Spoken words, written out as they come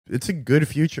it's a good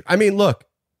future. I mean, look,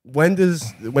 when do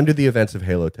the events of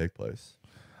Halo take place?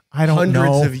 I don't know.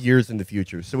 Hundreds of years in the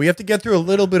future. So we have to get through a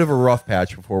little bit of a rough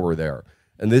patch before we're there.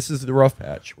 And this is the rough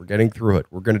patch. We're getting through it.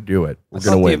 We're going to do it. We're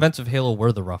going to win. The events of Halo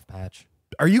were the rough patch.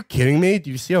 Are you kidding me? Do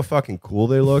you see how fucking cool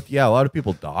they looked? Yeah, a lot of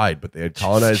people died, but they had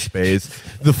colonized space.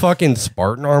 The fucking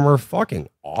Spartan armor, fucking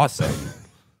awesome.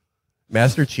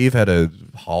 Master Chief had a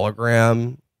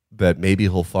hologram that maybe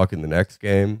he'll fuck in the next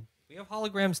game. We have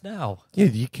holograms now. Yeah,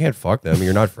 you can't fuck them.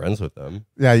 You're not friends with them.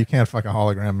 Yeah, you can't fuck a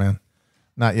hologram, man.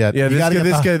 Not yet. Yeah,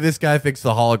 this guy thinks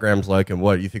the holograms like him.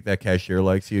 What, you think that cashier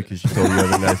likes you because you told you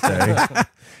have a nice day?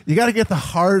 You got to get the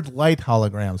hard light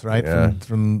holograms, right? Yeah.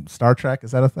 From Star Trek.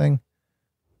 Is that a thing?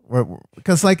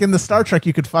 Because like in the Star Trek,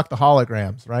 you could fuck the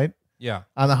holograms, right? Yeah.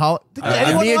 On the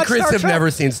me and Chris have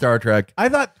never seen Star Trek. I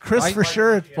thought Chris for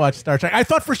sure watched Star Trek. I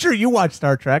thought for sure you watched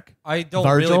Star Trek. I don't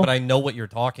Virgil. really, but I know what you're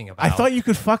talking about. I thought you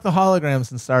could fuck the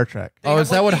holograms in Star Trek. Oh, is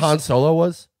that what Han Solo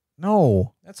was?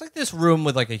 No. That's like this room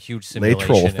with like a huge Lay simulation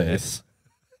troll in face.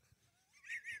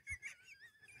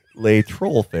 Lay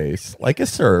troll face. Like a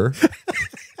sir.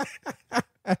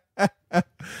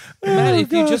 Matt,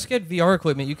 if you just get VR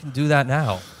equipment, you can do that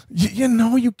now. You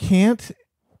know you can't.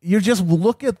 You just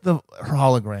look at the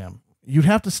hologram. You'd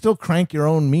have to still crank your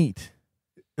own meat.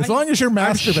 As long as you're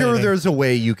masturbating. I'm sure there's a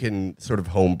way you can sort of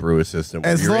homebrew a system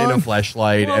where you're in a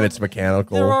fleshlight and it's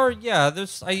mechanical. There are, yeah.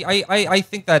 There's. I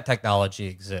think that technology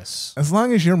exists. As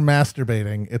long as you're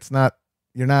masturbating, it's not.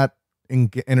 You're not.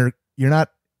 You're not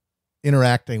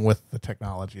interacting with the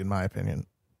technology, in my opinion.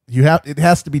 It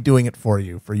has to be doing it for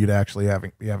you to actually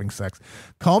be having sex.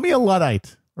 Call me a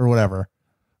Luddite or whatever,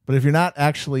 but if you're not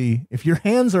actually, if your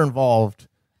hands are involved,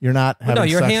 you're not having no,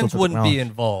 your sex hands with the wouldn't technology. be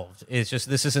involved. It's just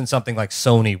this isn't something like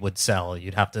Sony would sell.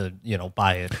 You'd have to,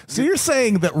 buy it. So you're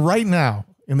saying that right now,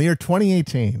 in the year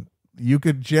 2018, you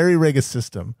could jerry-rig a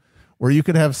system where you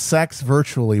could have sex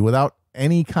virtually without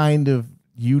any kind of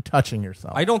you touching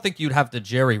yourself? I don't think you'd have to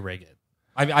jerry-rig it.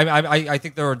 I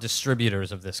think there are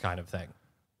distributors of this kind of thing.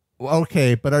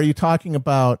 Okay, but are you talking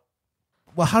about,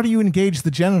 well, how do you engage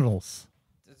the genitals?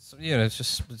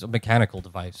 It's a mechanical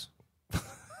device.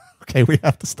 Okay, we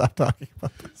have to stop talking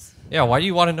about this. Yeah, why do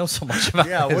you want to know so much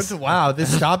about this? Wow,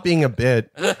 this stopped being a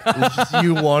bit. It's just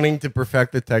you wanting to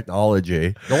perfect the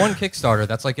technology. Go on Kickstarter.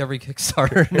 That's like every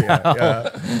Kickstarter now.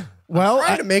 Yeah. Well, I'm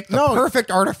trying to make the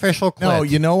perfect artificial clit. No,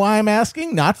 you know why I'm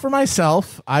asking? Not for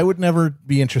myself. I would never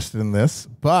be interested in this,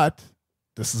 but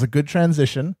this is a good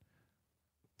transition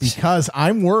because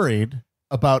I'm worried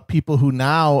about people who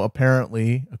now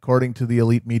apparently, according to the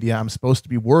elite media, I'm supposed to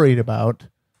be worried about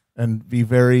and be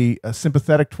very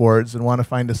sympathetic towards and want to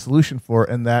find a solution for,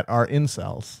 and that are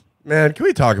incels. Man, can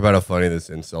we talk about how funny this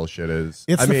incel shit is?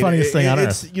 It's the funniest thing on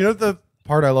earth. You know the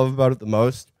part I love about it the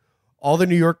most? All the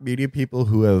New York media people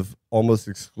who have almost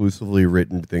exclusively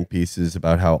written think pieces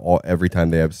about how every time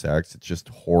they have sex, it's just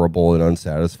horrible and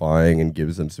unsatisfying and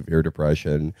gives them severe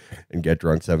depression and get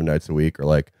drunk 7 nights a week are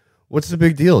like, what's the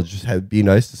big deal? Just be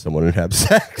nice to someone and have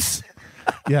sex.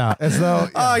 Yeah, as though.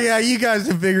 Oh, yeah, you guys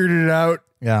have figured it out.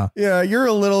 Yeah, yeah, you're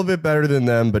a little bit better than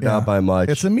them, but not by much.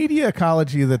 It's a media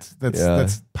ecology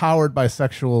that's powered by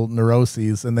sexual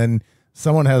neuroses, and then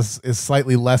someone is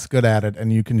slightly less good at it,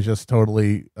 and you can just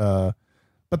totally.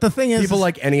 But the thing is, people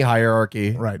like any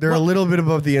hierarchy, right? They're a little bit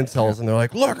above the incels, and they're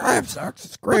like, "Look, I have sex.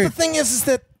 It's great." But the thing is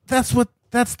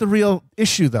that's the real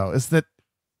issue, though, is that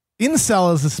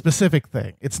incel is a specific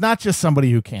thing. It's not just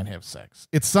somebody who can't have sex.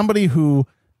 It's somebody who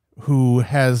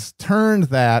has turned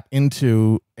that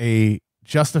into a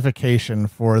justification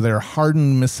for their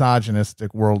hardened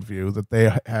misogynistic worldview that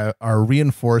they are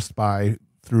reinforced by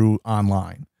through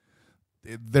online.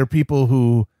 They're people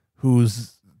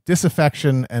whose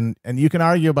disaffection and you can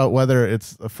argue about whether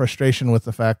it's a frustration with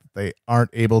the fact that they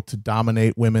aren't able to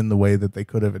dominate women the way that they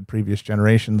could have in previous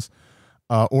generations,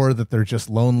 or that they're just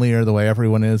lonelier the way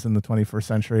everyone is in the 21st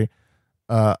century.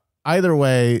 Either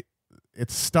way, it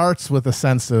starts with a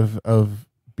sense of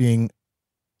being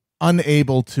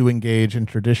unable to engage in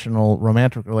traditional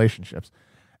romantic relationships.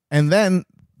 And then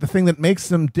the thing that makes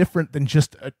them different than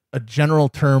just a general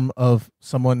term of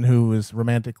someone who is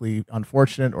romantically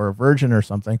unfortunate or a virgin or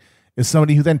something is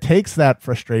somebody who then takes that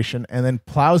frustration and then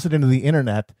plows it into the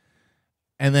internet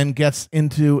and then gets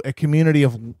into a community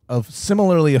of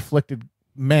similarly afflicted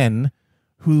men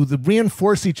who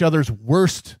reinforce each other's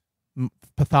worst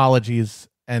pathologies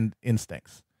and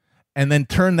instincts, and then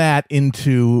turn that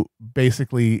into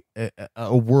basically a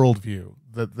worldview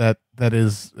that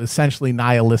is essentially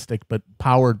nihilistic, but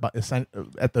powered by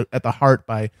at the heart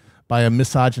by a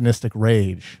misogynistic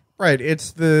rage. Right.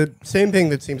 It's the same thing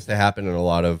that seems to happen in a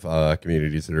lot of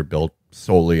communities that are built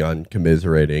solely on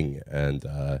commiserating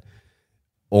and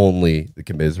only the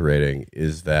commiserating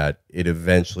is that it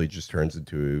eventually just turns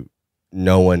into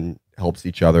no one helps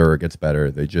each other or gets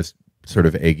better. They just sort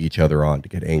of egg each other on to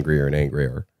get angrier and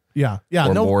angrier. Yeah.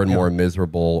 Or more and more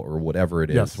miserable or whatever it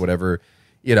is. Yes. Whatever,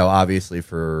 obviously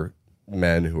for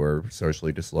men who are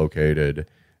socially dislocated,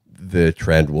 the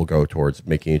trend will go towards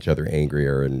making each other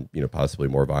angrier and, possibly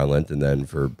more violent. And then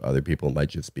for other people, it might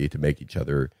just be to make each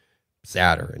other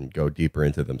sadder and go deeper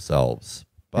into themselves.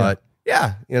 But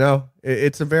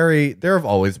it's there have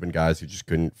always been guys who just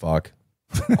couldn't fuck.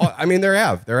 I mean, there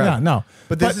have. Yeah, no.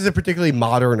 But this is a particularly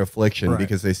modern affliction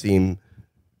because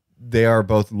they are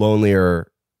both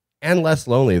lonelier and less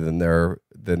lonely than their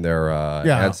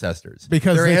ancestors.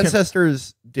 Because their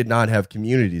ancestors did not have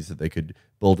communities that they could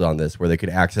build on this, where they could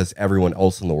access everyone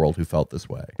else in the world who felt this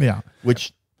way. Yeah.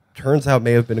 Which turns out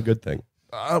may have been a good thing.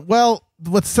 Well,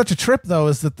 what's such a trip, though,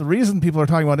 is that the reason people are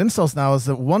talking about incels now is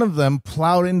that one of them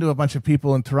plowed into a bunch of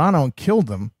people in Toronto and killed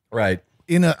them. Right.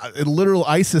 In a literal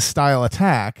ISIS-style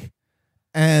attack.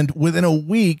 And within a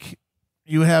week,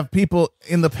 you have people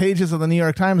in the pages of the New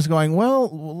York Times going,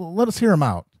 well, let us hear him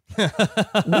out.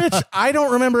 Which I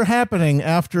don't remember happening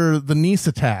after the Nice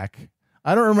attack.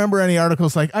 I don't remember any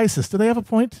articles like, ISIS, do they have a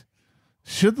point?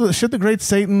 Should the great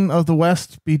Satan of the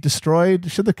West be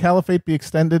destroyed? Should the caliphate be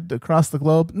extended across the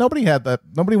globe? Nobody had that.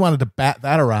 Nobody wanted to bat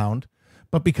that around.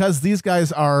 But because these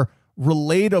guys are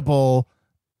relatable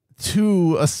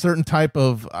to a certain type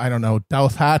of, I don't know,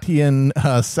 Douthatian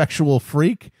sexual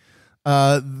freak,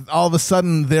 all of a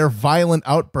sudden their violent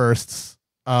outbursts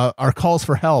are calls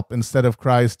for help instead of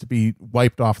cries to be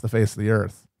wiped off the face of the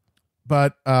earth.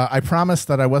 But I promised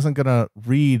that I wasn't going to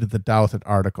read the Douthat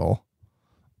article.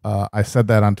 I said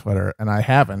that on Twitter, and I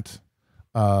haven't.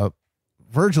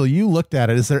 Virgil, you looked at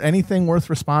it. Is there anything worth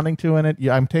responding to in it?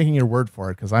 Yeah, I'm taking your word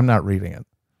for it because I'm not reading it.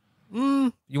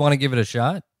 You want to give it a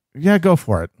shot? Yeah, go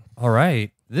for it. All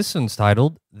right. This one's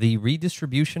titled The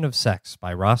Redistribution of Sex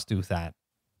by Ross Douthat.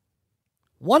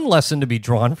 One lesson to be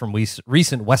drawn from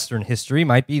recent Western history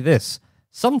might be this.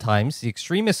 Sometimes the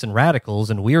extremists and radicals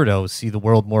and weirdos see the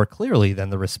world more clearly than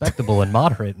the respectable and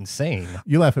moderate and sane.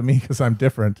 You laugh at me because I'm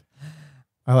different.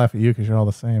 I laugh at you because you're all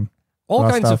the same. All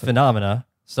kinds of phenomena,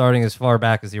 starting as far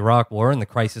back as the Iraq War and the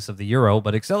crisis of the euro,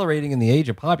 but accelerating in the age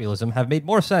of populism, have made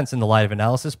more sense in the light of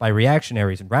analysis by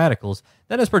reactionaries and radicals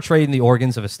than is portrayed in the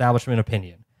organs of establishment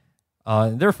opinion.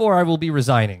 Therefore, I will be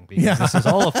resigning because this is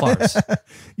all a farce.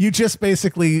 You just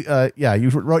basically, you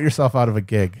wrote yourself out of a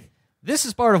gig. This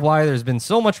is part of why there's been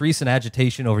so much recent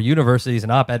agitation over universities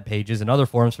and op-ed pages and other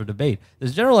forums for debate.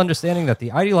 There's general understanding that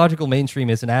the ideological mainstream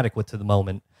is inadequate to the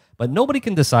moment, but nobody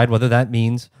can decide whether that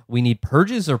means we need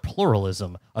purges or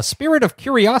pluralism, a spirit of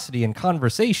curiosity and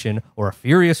conversation, or a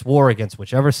furious war against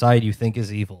whichever side you think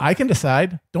is evil. I can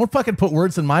decide. Don't fucking put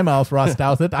words in my mouth, Ross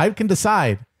Douthat. I can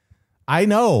decide. I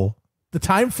know. The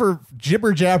time for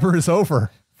jibber jabber is over.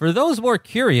 For those more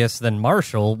curious than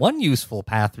Marshall, one useful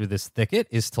path through this thicket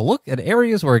is to look at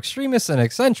areas where extremists and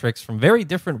eccentrics from very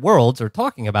different worlds are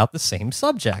talking about the same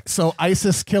subject. So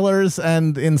ISIS killers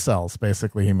and incels,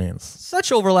 basically, he means.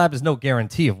 Such overlap is no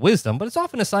guarantee of wisdom, but it's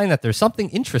often a sign that there's something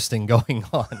interesting going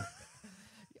on.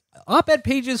 Op-ed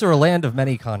pages are a land of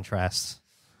many contrasts.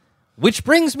 Which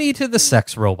brings me to the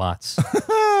sex robots.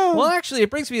 Well, actually,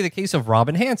 it brings me to the case of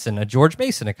Robin Hanson, a George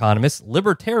Mason economist,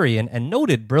 libertarian, and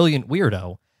noted brilliant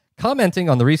weirdo. Commenting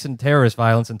on the recent terrorist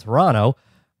violence in Toronto,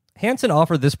 Hanson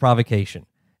offered this provocation.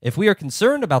 If we are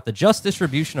concerned about the just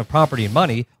distribution of property and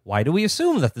money, why do we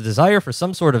assume that the desire for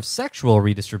some sort of sexual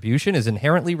redistribution is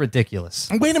inherently ridiculous?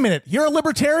 Wait a minute. You're a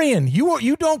libertarian.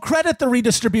 You don't credit the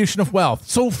redistribution of wealth.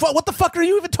 So what the fuck are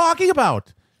you even talking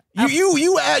about?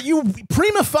 You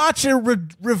prima facie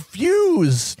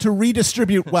refuse to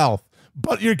redistribute wealth.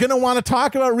 But you're going to want to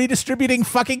talk about redistributing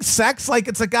fucking sex like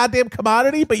it's a goddamn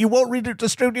commodity, but you won't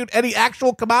redistribute any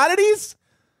actual commodities?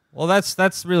 Well,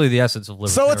 that's really the essence of libertarianism.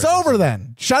 So it's over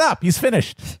then. Shut up. He's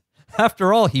finished.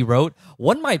 After all, he wrote,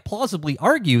 one might plausibly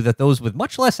argue that those with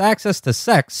much less access to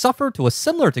sex suffer to a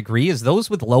similar degree as those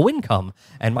with low income,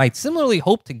 and might similarly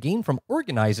hope to gain from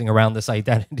organizing around this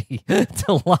identity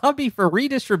to lobby for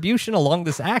redistribution along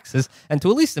this axis and to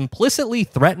at least implicitly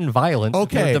threaten violence if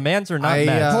their demands are not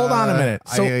met. Hold on a minute.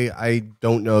 So, I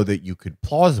don't know that you could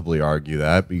plausibly argue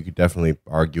that, but you could definitely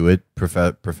argue it,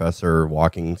 Professor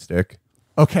Walking Stick.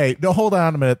 Okay, no, hold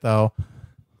on a minute, though.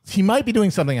 He might be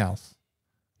doing something else.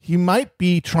 He might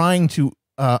be trying to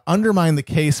undermine the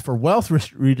case for wealth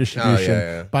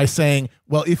redistribution by saying,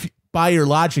 well, if by your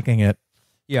logicking it,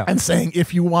 and saying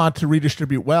if you want to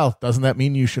redistribute wealth, doesn't that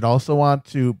mean you should also want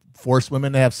to force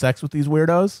women to have sex with these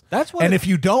weirdos? That's what. And if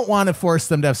you don't want to force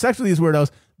them to have sex with these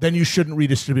weirdos, then you shouldn't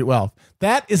redistribute wealth.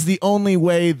 That is the only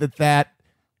way that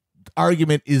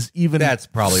argument is even That's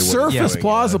probably what surface it's doing,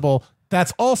 plausible.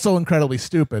 That's also incredibly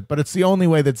stupid, but it's the only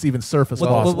way that's even surface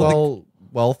plausible. Well,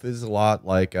 wealth is a lot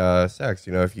like sex.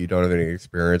 You know, if you don't have any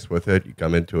experience with it, you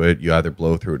come into it, you either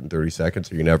blow through it in 30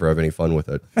 seconds or you never have any fun with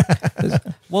it.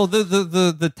 Well,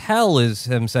 the tell is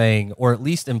him saying, or at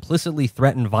least implicitly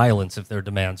threaten violence if their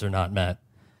demands are not met.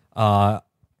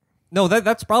 No,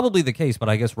 that's probably the case, but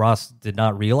I guess Ross did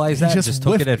not realize that. He just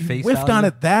took it at face whiffed value. on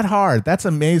it that hard. That's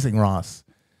amazing, Ross.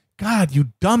 God,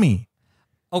 you dummy.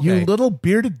 Okay. You little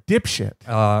bearded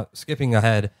dipshit. Skipping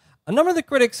ahead. A number of the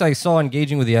critics I saw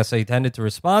engaging with the essay tended to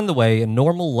respond the way a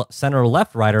normal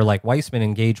center-left writer like Weissman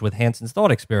engaged with Hanson's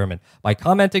thought experiment, by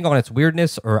commenting on its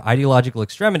weirdness or ideological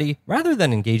extremity rather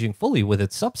than engaging fully with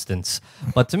its substance.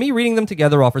 But to me, reading them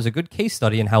together offers a good case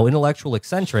study in how intellectual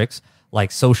eccentrics,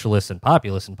 like socialists and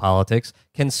populists in politics,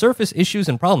 can surface issues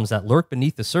and problems that lurk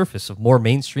beneath the surface of more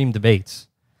mainstream debates.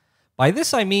 By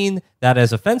this I mean that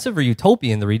as offensive or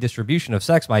utopian the redistribution of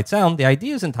sex might sound, the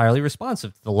idea is entirely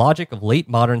responsive to the logic of late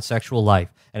modern sexual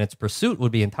life, and its pursuit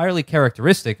would be entirely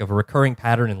characteristic of a recurring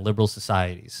pattern in liberal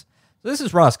societies. So this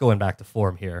is Ross going back to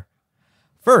form here.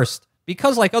 First,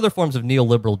 because like other forms of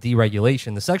neoliberal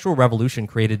deregulation, the sexual revolution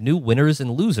created new winners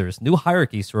and losers, new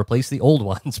hierarchies to replace the old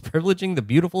ones, privileging the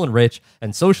beautiful and rich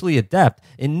and socially adept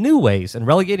in new ways and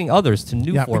relegating others to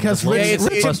new forms of loneliness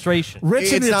and frustration.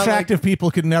 Rich and attractive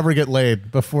people could never get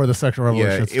laid before the sexual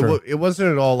revolution. Yeah, it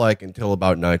wasn't at all like until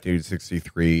about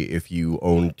 1963, if you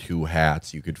owned two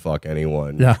hats, you could fuck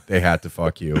anyone. Yeah. They had to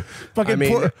fuck you.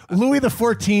 Louis the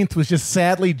 14th was just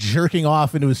sadly jerking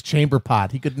off into his chamber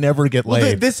pot. He could never get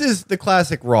laid. This is the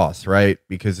classic Ross, right?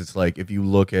 Because it's like, if you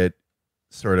look at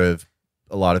sort of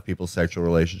a lot of people's sexual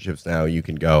relationships now, you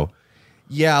can go,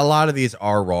 yeah, a lot of these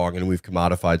are wrong, and we've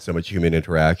commodified so much human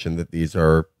interaction that these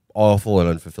are awful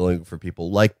and unfulfilling for people,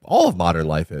 like all of modern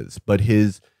life is. But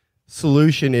his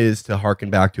solution is to harken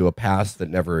back to a past that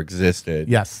never existed.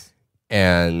 Yes.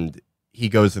 And he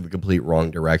goes in the complete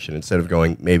wrong direction. Instead of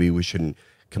going, maybe we shouldn't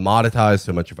commoditize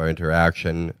so much of our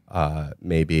interaction,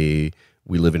 maybe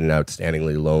we live in an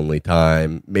outstandingly lonely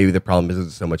time. Maybe the problem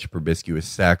isn't so much promiscuous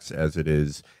sex as it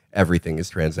is everything is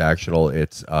transactional.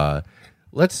 It's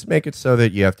let's make it so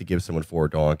that you have to give someone 4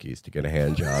 donkeys to get a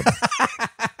hand job.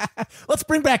 Let's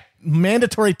bring back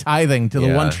mandatory tithing to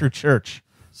the one true church.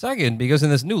 Second, because in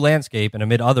this new landscape and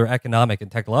amid other economic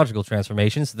and technological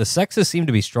transformations, the sexes seem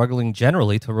to be struggling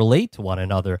generally to relate to one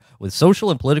another, with social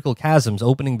and political chasms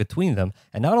opening between them,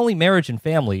 and not only marriage and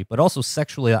family, but also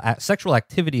sexual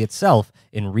activity itself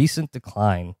in recent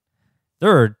decline.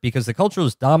 Third, because the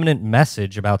culture's dominant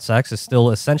message about sex is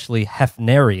still essentially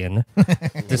Hefnerian,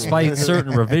 despite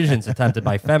certain revisions attempted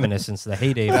by feminists since the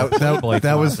heyday of Playboy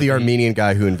that was the philosophy. Armenian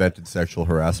guy who invented sexual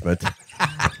harassment.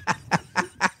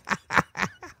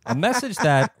 A message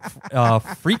that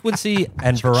frequency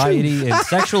and variety in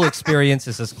sexual experience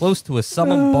is as close to a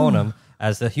summum bonum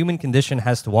as the human condition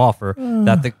has to offer,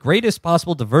 that the greatest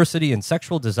possible diversity in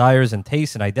sexual desires and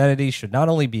tastes and identities should not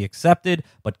only be accepted,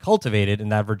 but cultivated, and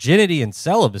that virginity and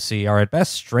celibacy are at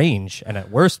best strange and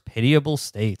at worst pitiable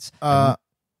states. I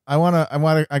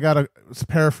gotta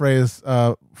paraphrase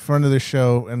friend of the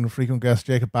show and frequent guest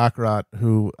Jacob Baccarat,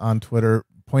 who on Twitter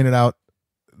pointed out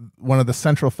one of the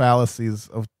central fallacies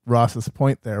of Ross's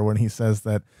point there, when he says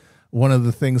that one of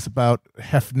the things about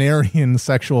Hefnerian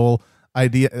sexual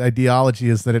ideology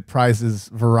is that it prizes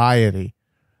variety.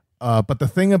 But the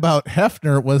thing about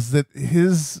Hefner was that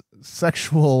his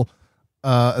sexual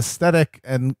aesthetic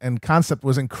and concept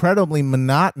was incredibly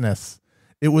monotonous.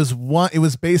 It was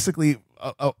basically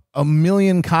a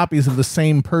million copies of the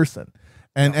same person.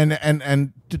 And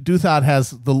Douthat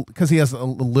has because he has a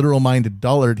literal-minded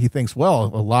dullard, he thinks, well,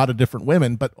 a lot of different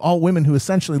women, but all women who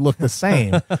essentially look the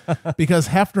same. Because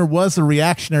Hefner was a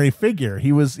reactionary figure.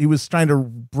 He was trying to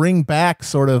bring back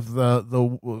sort of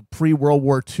the pre-World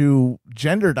War II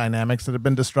gender dynamics that had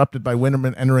been disrupted by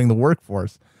women entering the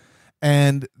workforce.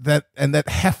 And that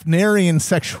Hefnerian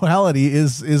sexuality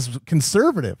is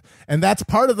conservative, and that's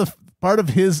part of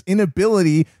his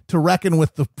inability to reckon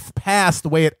with the past the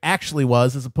way it actually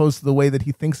was, as opposed to the way that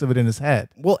he thinks of it in his head.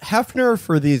 Well, Hefner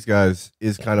for these guys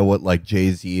is kind of what like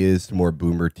Jay-Z is to more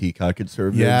boomer teacup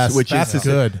conservatives. Yes, that's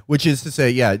good. Which is to say,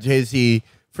 yeah, Jay-Z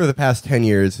for the past 10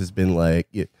 years has been like,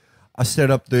 I set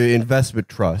up the investment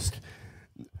trust.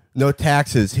 No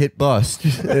taxes, hit bust.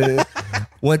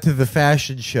 Went to the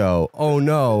fashion show. Oh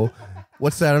no.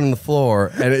 What's that on the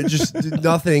floor? And it just did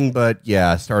nothing but,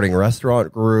 starting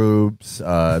restaurant groups,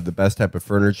 the best type of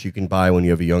furniture you can buy when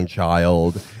you have a young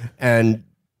child.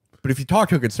 But if you talk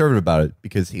to a conservative about it,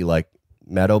 because he like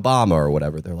met Obama or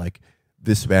whatever, they're like,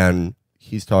 this man,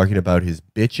 he's talking about his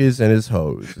bitches and his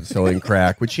hoes and selling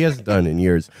crack, which he hasn't done in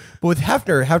years. But with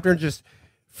Hefner just,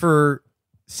 for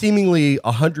seemingly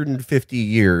 150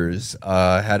 years,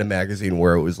 had a magazine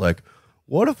where it was like,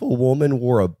 what if a woman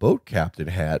wore a boat captain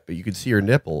hat, but you could see her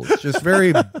nipples? Just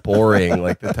very boring,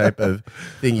 like the type of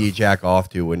thing you jack off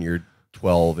to when you're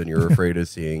 12 and you're afraid of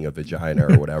seeing a vagina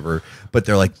or whatever. But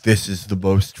they're like, this is the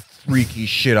most freaky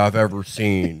shit I've ever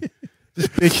seen. This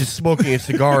bitch is smoking a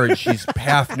cigar and she's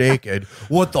half naked.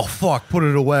 What the fuck? Put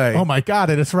it away. Oh my God.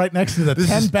 And it's right next to the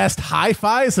 10 best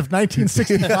hi-fis of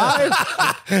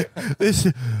 1965.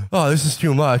 This is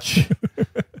too much.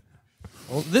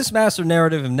 Well, this master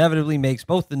narrative inevitably makes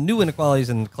both the new inequalities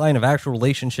and the decline of actual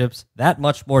relationships that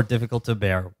much more difficult to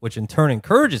bear, which in turn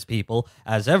encourages people,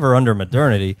 as ever under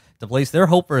modernity, to place their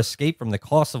hope for escape from the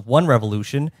costs of one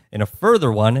revolution in a further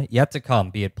one yet to come,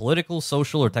 be it political,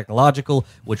 social, or technological,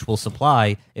 which will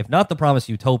supply, if not the promised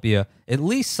utopia, at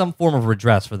least some form of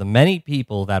redress for the many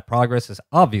people that progress has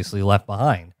obviously left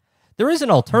behind. There is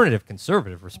an alternative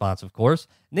conservative response, of course,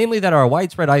 namely that our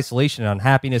widespread isolation,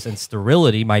 unhappiness, and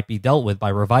sterility might be dealt with by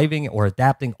reviving or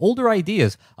adapting older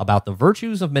ideas about the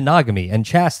virtues of monogamy and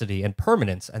chastity and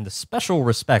permanence and the special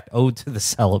respect owed to the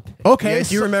celibate. Okay. Yeah,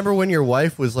 do you remember when your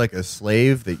wife was like a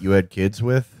slave that you had kids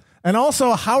with? And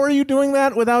also, how are you doing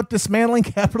that without dismantling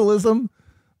capitalism?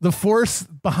 The force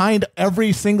behind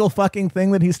every single fucking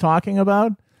thing that he's talking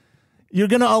about? You're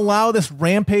going to allow this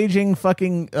rampaging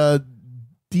fucking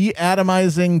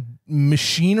de-atomizing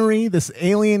machinery, this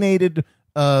alienated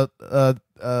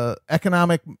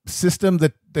economic system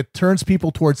that turns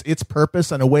people towards its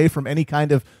purpose and away from any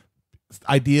kind of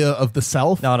idea of the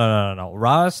self? No.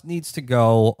 Ross needs to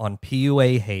go on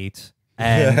PUA hate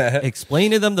and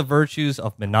explain to them the virtues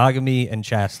of monogamy and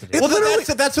chastity. Well,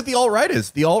 that's what the alt-right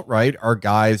is. The alt-right are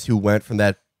guys who went from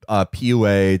that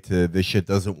PUA to this shit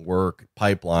doesn't work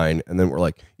pipeline, and then we're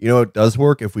like, you know, it does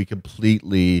work if we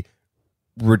completely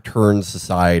return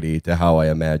society to how I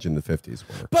imagine the 50s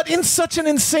were. But in such an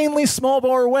insanely small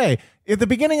bore way. At the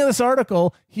beginning of this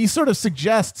article, he sort of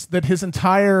suggests that his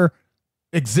entire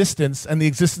existence and the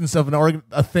existence of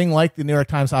a thing like the New York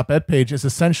Times op-ed page has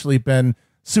essentially been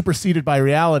superseded by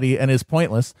reality and is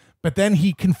pointless. But then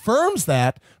he confirms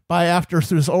that by, after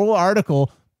through his whole article,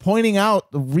 pointing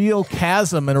out the real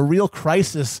chasm and a real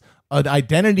crisis, an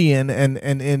identity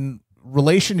and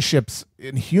relationships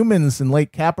in humans in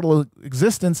late capital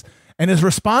existence, and his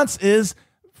response is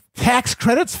tax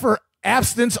credits for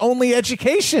abstinence-only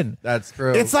education. That's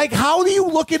true. It's like, how do you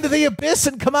look into the abyss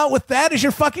and come out with that as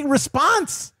your fucking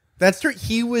response? That's true.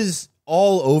 He was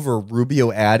all over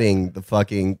Rubio adding the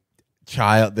fucking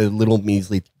the little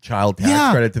measly child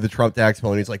tax credit to the Trump tax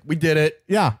bill, and he's like, "We did it.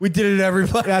 Yeah, we did it,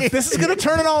 everybody. Yeah, this is gonna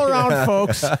turn it all around,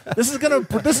 folks. This is gonna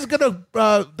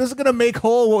make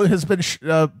whole what has been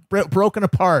broken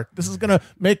apart. This is gonna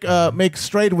make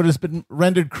straight what has been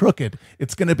rendered crooked.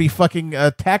 It's gonna be fucking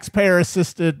taxpayer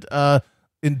assisted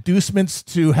inducements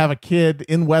to have a kid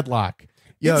in wedlock.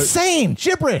 Insane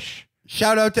gibberish."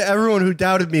 Shout out to everyone who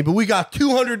doubted me, but we got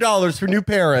 $200 for new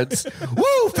parents.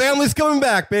 Woo! Family's coming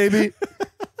back, baby.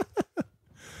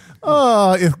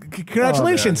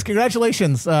 Congratulations.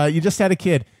 Congratulations. You just had a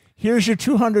kid. Here's your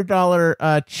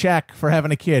 $200 check for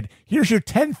having a kid. Here's your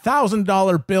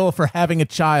 $10,000 bill for having a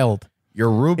child. Your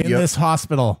Rubio in this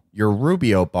hospital. Your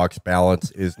Rubio bucks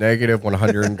balance is negative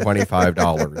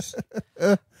 $125.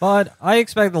 But I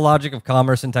expect the logic of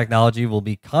commerce and technology will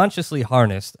be consciously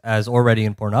harnessed, as already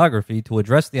in pornography, to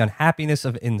address the unhappiness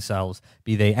of incels,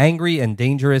 be they angry and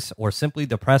dangerous or simply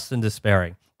depressed and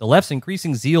despairing. The left's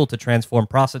increasing zeal to transform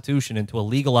prostitution into a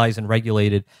legalized and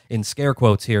regulated, in scare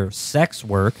quotes here, sex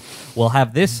work, will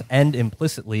have this end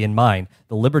implicitly in mind.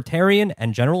 The libertarian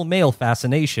and general male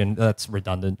fascination, that's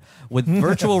redundant, with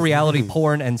virtual reality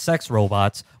porn and sex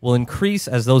robots will increase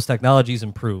as those technologies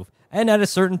improve. And at a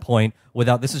certain point,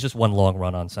 this is just one long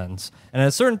run-on sentence, and at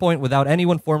a certain point, without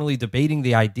anyone formally debating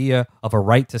the idea of a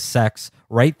right to sex,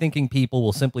 right-thinking people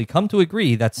will simply come to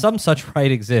agree that some such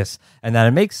right exists, and that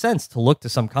it makes sense to look to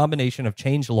some combination of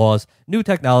changed laws, new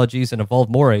technologies, and evolved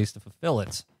mores to fulfill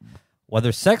it.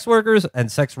 Whether sex workers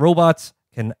and sex robots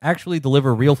can actually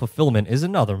deliver real fulfillment is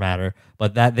another matter,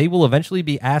 but that they will eventually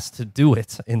be asked to do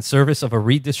it in service of a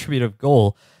redistributive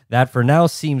goal that for now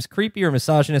seems creepy or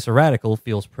misogynist or radical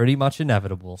feels pretty much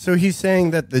inevitable. So he's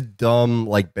saying that the dumb,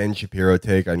 like Ben Shapiro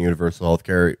take on universal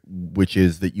healthcare, which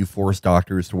is that you force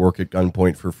doctors to work at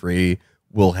gunpoint for free,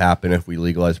 will happen if we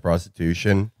legalize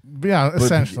prostitution. Yeah,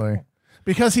 essentially.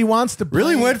 Because he wants to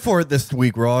really went for it this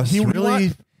week, Ross. He wants to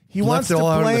blame.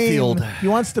 He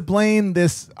wants to blame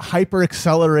this hyper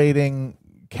accelerating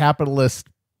capitalist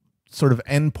sort of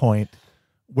endpoint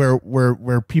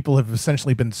where people have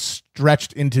essentially been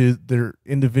stretched into their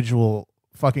individual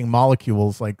fucking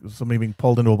molecules, like somebody being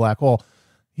pulled into a black hole.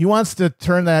 He wants to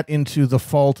turn that into the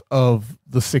fault of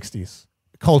the 60s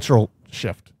cultural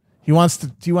shift. He wants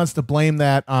to blame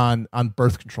that on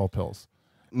birth control pills.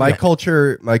 My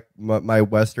culture, my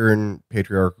Western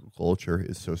patriarchal culture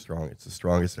is so strong. It's the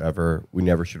strongest ever. We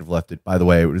never should have left it. By the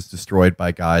way, it was destroyed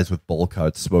by guys with bowl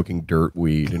cuts smoking dirt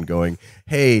weed and going,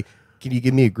 "Hey, can you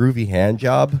give me a groovy hand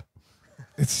job?"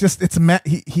 He's just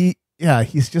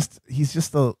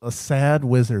a sad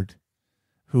wizard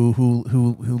who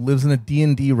lives in a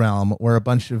D&D realm where a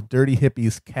bunch of dirty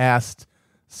hippies cast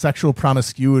sexual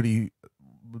promiscuity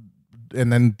and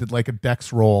then did like a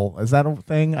dex roll. Is that a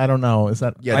thing? I don't know. Is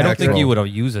that? Yeah, I don't dex think roll. you would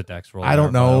use a dex roll. I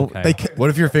don't know. Okay. What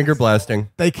if you're finger blasting?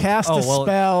 They cast a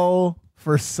spell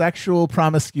for sexual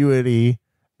promiscuity,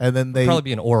 and then they It'd probably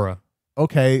be an aura.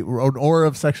 Okay, an aura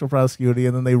of sexual promiscuity,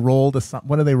 and then they rolled a.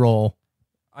 What do they roll?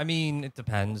 I mean, it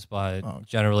depends, but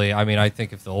generally, I mean, I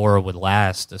think if the aura would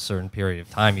last a certain period of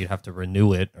time, you'd have to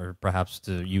renew it, or perhaps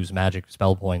to use magic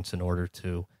spell points in order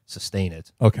to sustain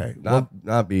it. Okay,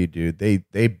 Not me, dude.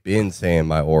 They've been saying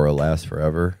my aura lasts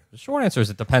forever. The short answer is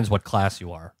it depends what class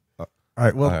you are. All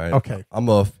right. Well, All right. okay. I'm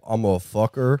a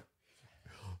fucker.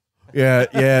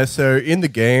 Yeah. So in the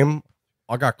game,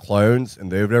 I got clones, and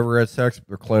they've never had sex, but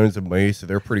they're clones of me, so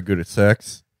they're pretty good at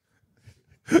sex.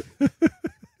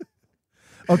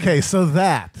 Okay, so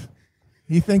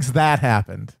he thinks that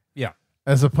happened, Yeah.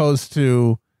 as opposed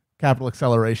to capital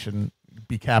acceleration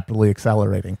be capitally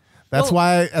accelerating. That's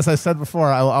why, as I said before,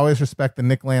 I will always respect the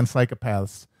Nick Land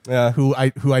psychopaths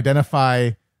who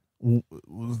identify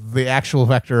the actual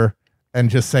vector and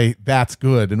just say that's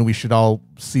good, and we should all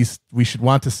cease. We should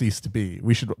want to cease to be.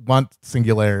 We should want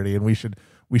singularity, and we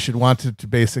should want to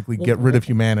basically get rid of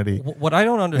humanity. What I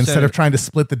don't understand, instead of trying to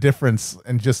split the difference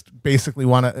and just basically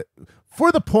want to,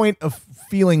 for the point of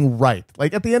feeling right.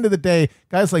 Like at the end of the day,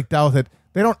 guys like Douthat,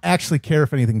 they don't actually care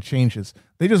if anything changes.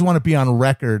 They just want to be on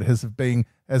record as of being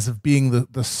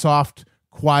the soft,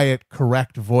 quiet,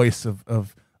 correct voice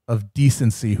of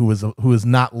decency who is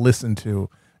not listened to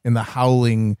in the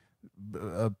howling,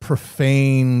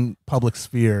 profane public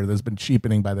sphere that's been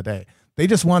cheapening by the day. They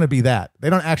just want to be that. They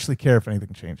don't actually care if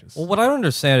anything changes. Well, what I don't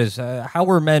understand is how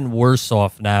are men worse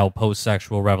off now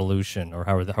post-sexual revolution, or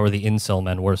how are the incel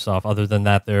men worse off? Other than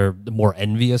that, they're more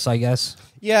envious, I guess.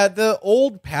 Yeah, the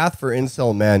old path for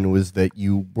incel men was that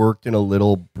you worked in a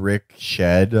little brick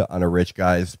shed on a rich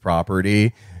guy's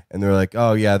property, and they're like,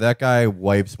 "Oh yeah, that guy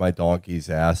wipes my donkey's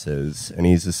asses, and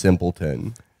he's a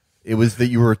simpleton." It was that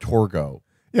you were a Torgo.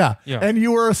 Yeah, and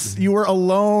you were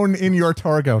alone in your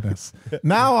Torgo-ness.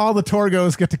 Now all the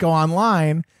Torgos get to go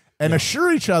online and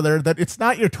assure each other that it's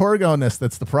not your Torgo-ness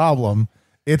that's the problem.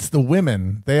 It's the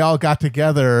women. They all got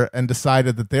together and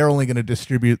decided that they're only going to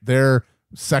distribute their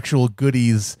sexual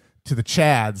goodies to the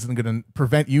Chads and going to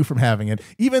prevent you from having it,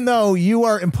 even though you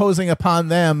are imposing upon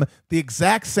them the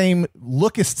exact same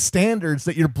lookist standards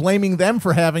that you're blaming them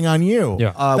for having on you.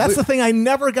 Yeah. That's the thing I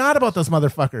never got about those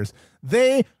motherfuckers.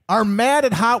 They are mad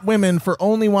at hot women for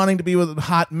only wanting to be with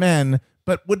hot men,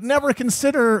 but would never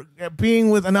consider being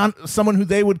with someone who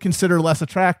they would consider less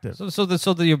attractive. So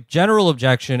the general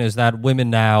objection is that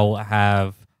women now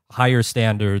have higher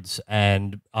standards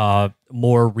and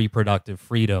more reproductive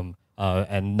freedom.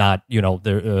 And not,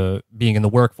 they're being in the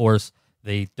workforce,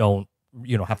 they don't,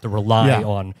 have to rely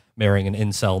on marrying an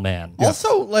incel man.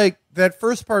 Also, like, that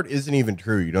first part isn't even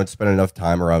true. You don't spend enough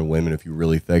time around women if you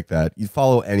really think that. You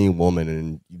follow any woman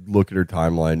and you look at her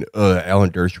timeline, Alan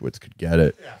Dershowitz could get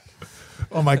it. Yeah.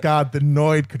 Oh, my God, the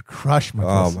Noid could crush my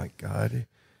Oh, my God.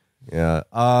 Yeah.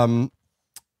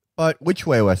 But which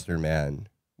way, Western man?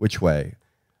 Which way?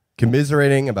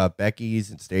 Commiserating about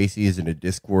Becky's and Stacy's in a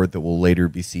Discord that will later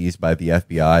be seized by the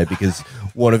FBI because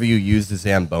one of you used a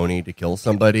Zamboni to kill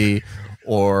somebody,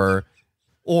 or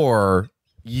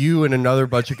you and another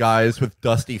bunch of guys with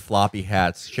dusty floppy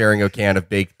hats sharing a can of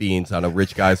baked beans on a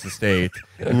rich guy's estate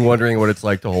and wondering what it's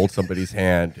like to hold somebody's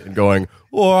hand and going,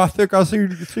 "Oh, I think I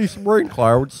see some rain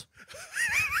clouds."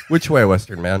 Which way,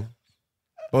 Western man?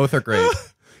 Both are great.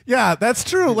 Yeah, that's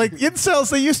true. Like incels,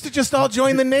 they used to just all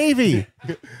join the Navy.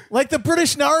 Like the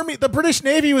British Army, the British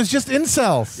Navy was just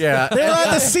incels. Yeah. They were on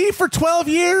the sea for 12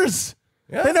 years.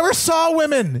 Yeah. They never saw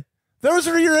women. Those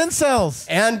are your incels.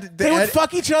 And they would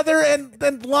fuck each other and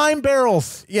then lime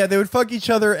barrels. Yeah, they would fuck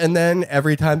each other, and then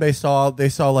every time they saw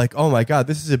like, "Oh my God,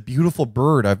 this is a beautiful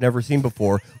bird I've never seen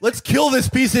before. Let's kill this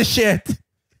piece of shit."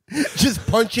 Just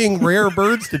punching rare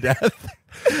birds to death.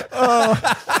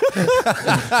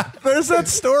 There's that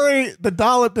story. The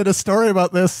Douthat did a story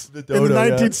about this in the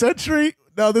 19th century.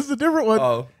 No, this is a different one.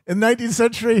 Oh. In the 19th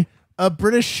century, a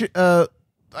British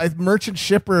merchant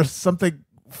shipper or something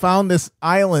found this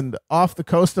island off the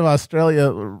coast of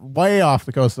Australia, way off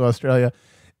the coast of Australia,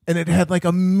 and it had like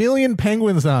 1 million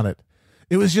penguins on it.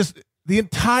 It was just, the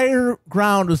entire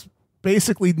ground was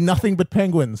basically nothing but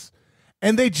penguins.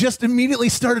 And they just immediately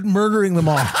started murdering them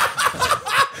all.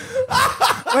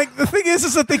 Like, the thing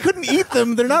is that they couldn't eat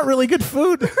them. They're not really good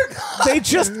food. They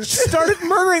just started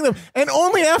murdering them. And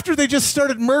only after they just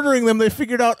started murdering them, they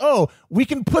figured out, oh, we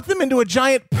can put them into a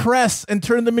giant press and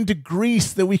turn them into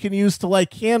grease that we can use to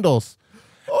light candles.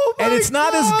 Oh my And it's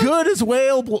not as good as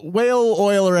whale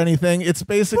oil or anything. It's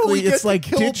basically, it's like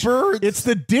ditch, it's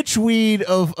the ditchweed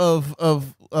of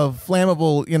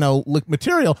flammable,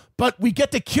 material. But we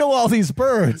get to kill all these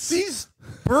birds. These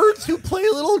birds who play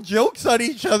little jokes on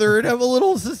each other and have a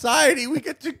little society, we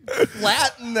get to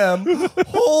flatten them.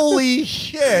 Holy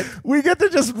shit. We get to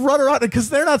just run around because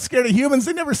they're not scared of humans.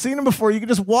 They've never seen them before. You can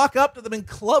just walk up to them and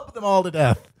club them all to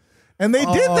death. And they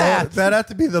did that. That had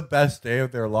to be the best day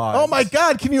of their lives. Oh my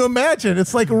God, can you imagine?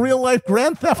 It's like a real life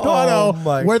Grand Theft Auto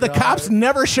where the cops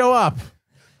never show up.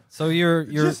 So you're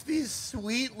just these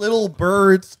sweet little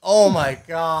birds. Oh my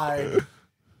God.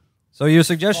 So your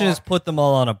suggestion is put them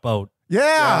all on a boat.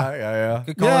 Yeah.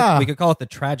 We could call it the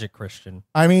tragic Christian.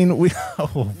 I mean,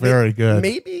 very good.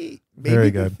 Maybe Very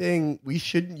the good. thing, we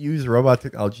shouldn't use robot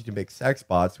technology to make sex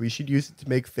bots. We should use it to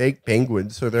make fake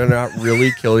penguins so they're not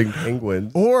really killing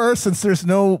penguins. Or since there's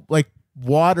no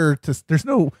water there's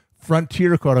no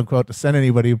frontier, quote unquote, to send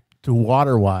anybody to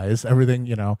water wise. Everything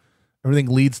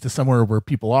leads to somewhere where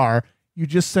people are. You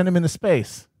just send them into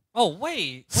space. Oh,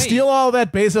 wait. Steal all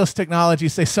that Bezos technology.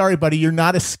 Say, sorry, buddy, you're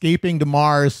not escaping to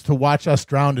Mars to watch us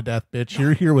drown to death, bitch.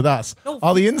 You're here with us. No,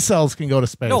 all the incels can go to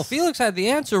space. No, Felix had the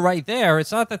answer right there.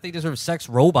 It's not that they deserve sex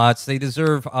robots. They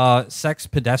deserve sex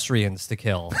pedestrians to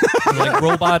kill. Like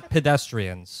robot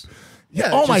pedestrians. Yeah.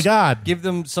 Oh, my God. Give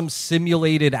them some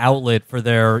simulated outlet for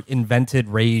their invented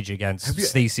rage against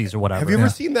Stacey's or whatever. Have you ever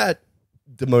seen that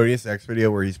Demonius X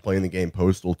video where he's playing the game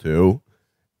Postal 2?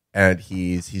 And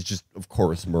he's just, of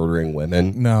course, murdering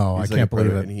women. No, He's I can't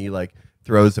believe it. And he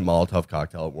throws a Molotov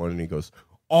cocktail at one, and he goes,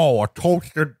 "Oh, a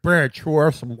toasted bitch who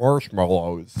has some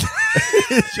marshmallows."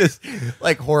 It's just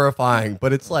horrifying,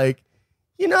 but it's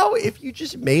if you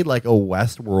just made a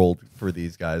Westworld for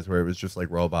these guys, where it was just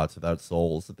robots without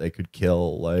souls that they could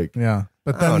kill, yeah,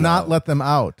 but then not let them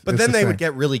out. But then they would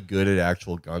get really good at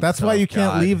actual gun. That's why you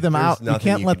can't leave them out. You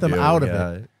can't let them out of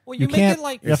it. Well, you can't.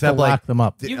 You have to lock them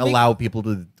up. Allow people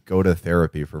to go to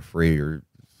therapy for free, or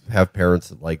have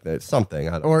parents like that. Something.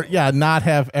 I don't know. Not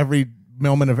have every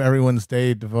moment of everyone's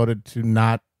day devoted to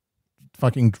not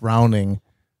fucking drowning,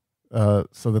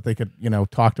 so that they could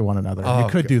talk to one another. You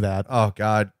could do that. Oh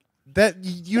God, that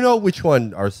which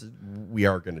one we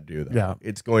are going to do though. Yeah,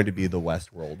 it's going to be the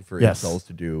Westworld for Yes. incels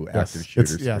to do active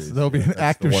shooters. Yes, there'll be an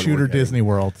active shooter Disney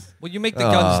World. Well, you make the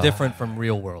guns different from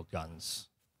real world guns.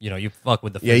 You fuck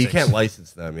with the physics. Yeah, you can't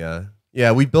license them.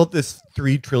 Yeah, we built this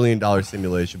 $3 trillion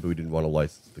simulation, but we didn't want to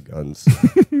license the guns.